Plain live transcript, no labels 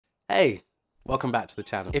Hey, welcome back to the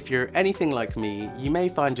channel. If you're anything like me, you may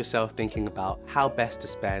find yourself thinking about how best to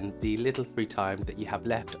spend the little free time that you have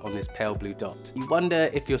left on this pale blue dot. You wonder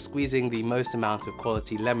if you're squeezing the most amount of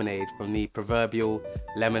quality lemonade from the proverbial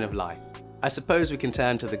lemon of life. I suppose we can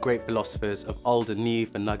turn to the great philosophers of old and new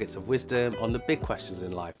for nuggets of wisdom on the big questions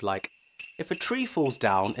in life, like, if a tree falls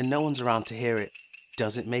down and no one's around to hear it,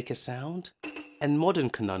 does it make a sound? And modern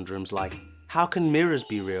conundrums like, how can mirrors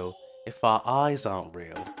be real if our eyes aren't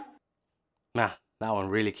real? Nah, that one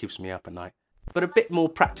really keeps me up at night. But a bit more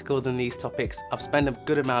practical than these topics, I've spent a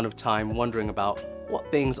good amount of time wondering about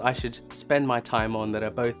what things I should spend my time on that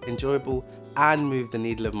are both enjoyable and move the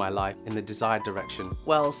needle of my life in the desired direction.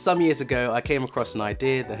 Well, some years ago I came across an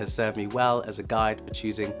idea that has served me well as a guide for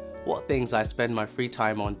choosing what things I spend my free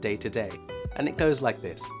time on day to day. And it goes like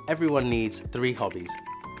this. Everyone needs 3 hobbies.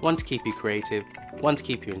 One to keep you creative, one to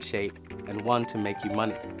keep you in shape, and one to make you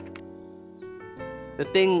money. The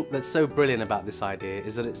thing that's so brilliant about this idea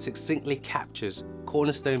is that it succinctly captures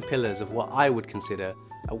cornerstone pillars of what I would consider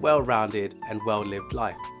a well-rounded and well-lived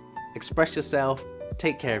life. Express yourself,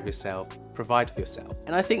 take care of yourself, provide for yourself.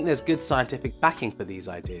 And I think there's good scientific backing for these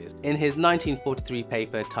ideas. In his 1943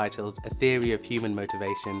 paper titled A Theory of Human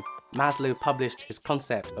Motivation, Maslow published his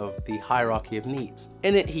concept of the hierarchy of needs.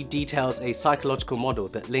 In it, he details a psychological model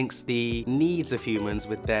that links the needs of humans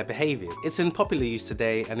with their behaviors. It's in popular use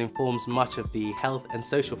today and informs much of the health and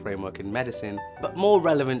social framework in medicine, but more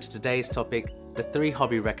relevant to today's topic, the 3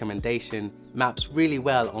 hobby recommendation maps really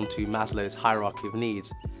well onto Maslow's hierarchy of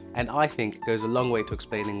needs, and I think goes a long way to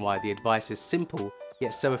explaining why the advice is simple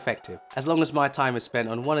yet so effective. As long as my time is spent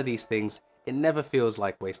on one of these things, it never feels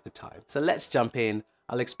like wasted time. So let's jump in.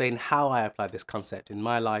 I'll explain how I apply this concept in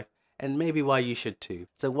my life and maybe why you should too.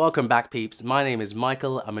 So welcome back peeps, my name is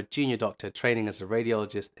Michael, I'm a junior doctor training as a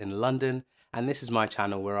radiologist in London, and this is my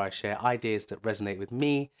channel where I share ideas that resonate with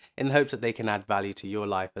me in the hopes that they can add value to your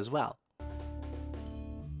life as well.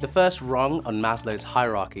 The first rung on Maslow's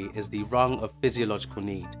hierarchy is the rung of physiological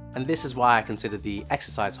need. And this is why I consider the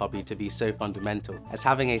exercise hobby to be so fundamental, as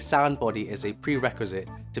having a sound body is a prerequisite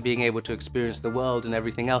to being able to experience the world and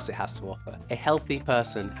everything else it has to offer. A healthy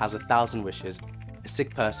person has 1,000 wishes, a sick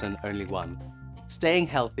person only one. Staying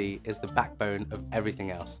healthy is the backbone of everything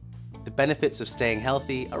else. The benefits of staying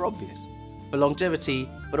healthy are obvious, for longevity,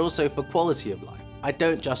 but also for quality of life. I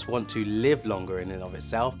don't just want to live longer in and of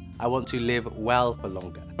itself, I want to live well for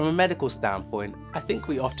longer. From a medical standpoint, I think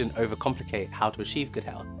we often overcomplicate how to achieve good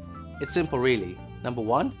health. It's simple really. Number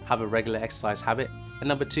 1, have a regular exercise habit, and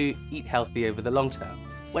number 2, eat healthy over the long term.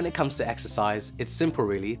 When it comes to exercise, it's simple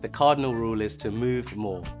really. The cardinal rule is to move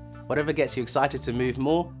more. Whatever gets you excited to move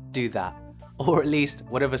more, do that. Or at least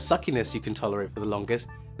whatever suckiness you can tolerate for the longest,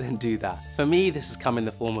 then do that. For me, this has come in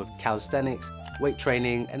the form of calisthenics, weight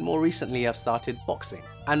training, and more recently I've started boxing.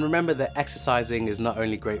 And remember that exercising is not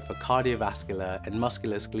only great for cardiovascular and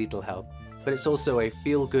musculoskeletal health, but it's also a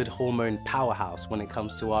feel-good hormone powerhouse when it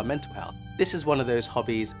comes to our mental health. This is one of those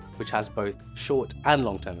hobbies which has both short and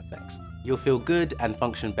long-term effects. You'll feel good and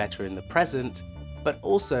function better in the present, but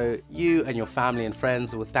also you and your family and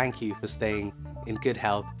friends will thank you for staying in good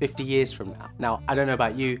health 50 years from now. Now, I don't know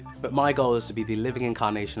about you, but my goal is to be the living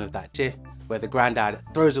incarnation of that gif where the granddad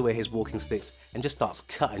throws away his walking sticks and just starts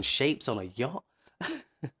cutting shapes on a yacht.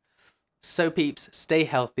 So peeps, stay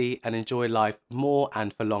healthy and enjoy life more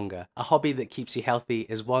and for longer. A hobby that keeps you healthy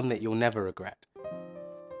is one that you'll never regret.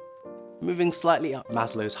 Moving slightly up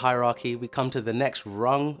Maslow's hierarchy, we come to the next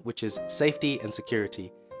rung, which is safety and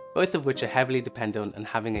security, both of which are heavily dependent on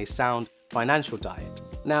having a sound financial diet.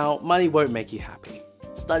 Now, money won't make you happy.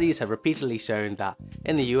 Studies have repeatedly shown that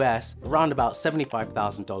in the US, around about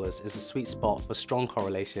 $75,000 is the sweet spot for strong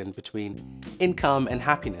correlation between income and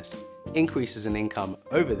happiness. Increases in income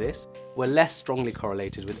over this were less strongly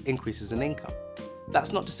correlated with increases in income.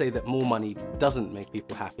 That's not to say that more money doesn't make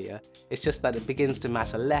people happier, it's just that it begins to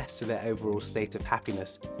matter less to their overall state of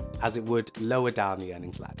happiness as it would lower down the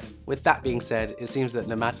earnings ladder. With that being said, it seems that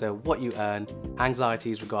no matter what you earn,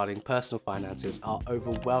 anxieties regarding personal finances are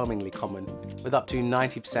overwhelmingly common, with up to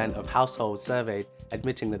 90% of households surveyed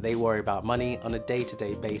admitting that they worry about money on a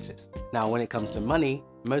day-to-day basis. Now, when it comes to money,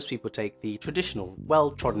 most people take the traditional,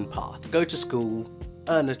 well-trodden path. Go to school,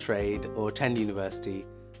 earn a trade, or attend university,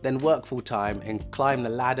 then work full-time and climb the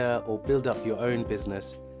ladder or build up your own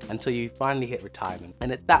business until you finally hit retirement.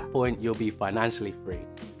 And at that point, you'll be financially free.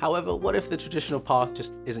 However, what if the traditional path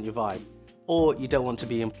just isn't your vibe? Or you don't want to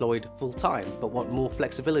be employed full-time, but want more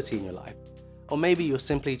flexibility in your life? Or maybe you're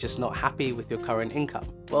simply just not happy with your current income?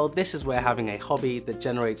 Well, this is where having a hobby that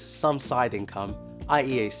generates some side income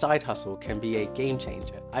i.e. a side hustle can be a game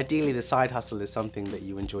changer. Ideally, the side hustle is something that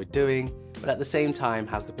you enjoy doing, but at the same time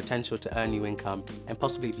has the potential to earn you income and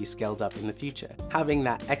possibly be scaled up in the future. Having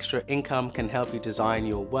that extra income can help you design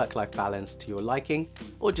your work-life balance to your liking,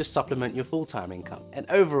 or just supplement your full-time income. And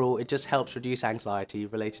overall, it just helps reduce anxiety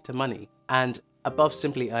related to money. And above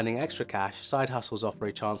simply earning extra cash, side hustles offer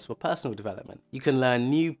a chance for personal development. You can learn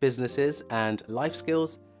new businesses and life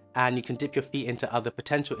skills, and you can dip your feet into other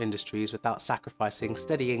potential industries without sacrificing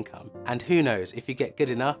steady income. And who knows, if you get good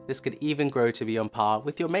enough, this could even grow to be on par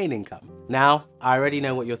with your main income. Now, I already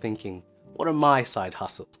know what you're thinking. What are my side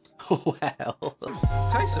hustles? Well,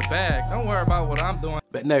 Chase a bag, don't worry about what I'm doing.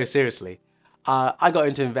 But no, seriously. I got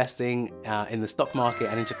into investing in the stock market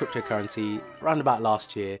and into cryptocurrency around about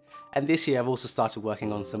last year, and this year I've also started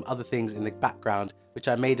working on some other things in the background which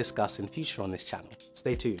I may discuss in future on this channel.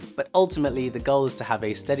 Stay tuned. But ultimately the goal is to have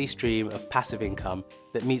a steady stream of passive income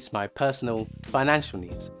that meets my personal financial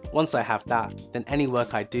needs. Once I have that, then any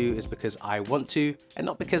work I do is because I want to and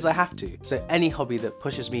not because I have to. So any hobby that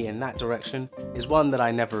pushes me in that direction is one that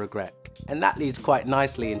I never regret. And that leads quite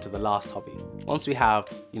nicely into the last hobby. Once we have,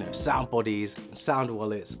 sound bodies and sound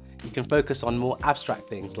wallets, you can focus on more abstract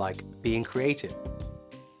things like being creative.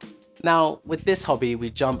 Now, with this hobby, we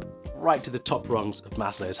jump right to the top rungs of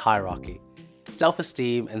Maslow's hierarchy.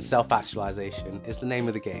 Self-esteem and self-actualization is the name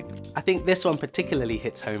of the game. I think this one particularly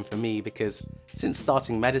hits home for me because since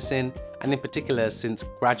starting medicine, and in particular since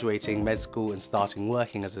graduating med school and starting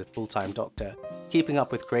working as a full-time doctor, keeping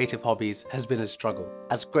up with creative hobbies has been a struggle.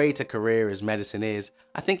 As great a career as medicine is,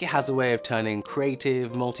 I think it has a way of turning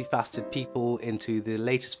creative, multifaceted people into the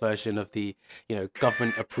latest version of the,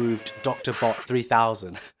 government-approved DrBot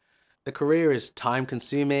 3000. The career is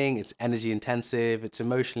time-consuming, it's energy-intensive, it's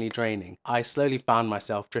emotionally draining. I slowly found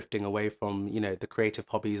myself drifting away from, the creative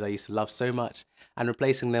hobbies I used to love so much and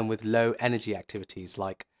replacing them with low-energy activities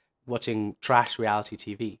like watching trash reality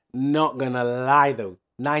TV. Not gonna lie though,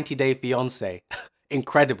 90 Day Fiancé,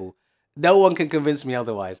 incredible. No one can convince me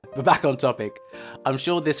otherwise. But back on topic, I'm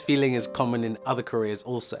sure this feeling is common in other careers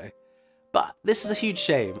also. But this is a huge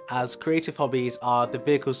shame, as creative hobbies are the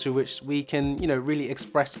vehicles through which we can, really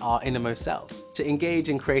express our innermost selves. To engage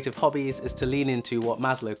in creative hobbies is to lean into what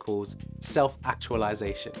Maslow calls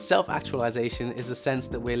self-actualization. Self-actualization is the sense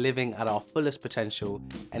that we're living at our fullest potential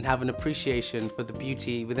and have an appreciation for the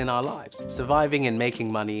beauty within our lives. Surviving and making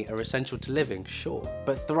money are essential to living, sure,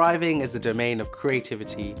 but thriving is the domain of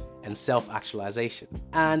creativity and self-actualization.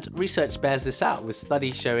 And research bears this out, with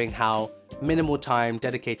studies showing how minimal time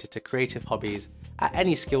dedicated to creative hobbies at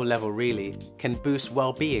any skill level really can boost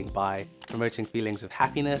well-being by promoting feelings of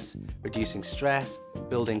happiness, reducing stress,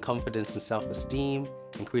 building confidence and self-esteem,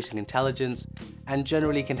 increasing intelligence, and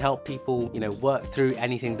generally can help people, work through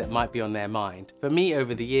anything that might be on their mind. For me,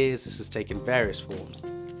 over the years, this has taken various forms,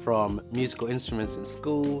 from musical instruments in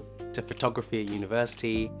school to photography at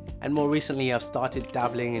university, and more recently I've started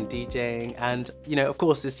dabbling in DJing and, of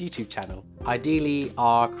course, this YouTube channel. Ideally,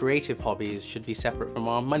 our creative hobbies should be separate from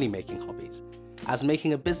our money-making hobbies, as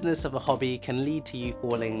making a business of a hobby can lead to you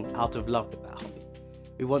falling out of love with that hobby.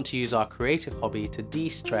 We want to use our creative hobby to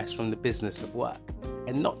de-stress from the business of work,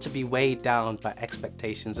 and not to be weighed down by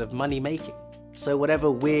expectations of money-making. So whatever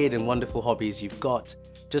weird and wonderful hobbies you've got,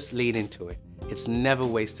 just lean into it. It's never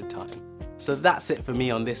wasted time. So that's it for me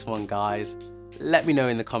on this one, guys. Let me know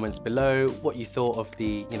in the comments below what you thought of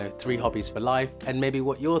the 3 hobbies for life, and maybe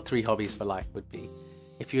what your 3 hobbies for life would be.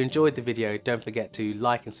 If you enjoyed the video, don't forget to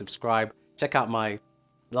like and subscribe. Check out my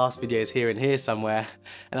last videos here and here somewhere,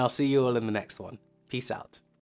 and I'll see you all in the next one. Peace out.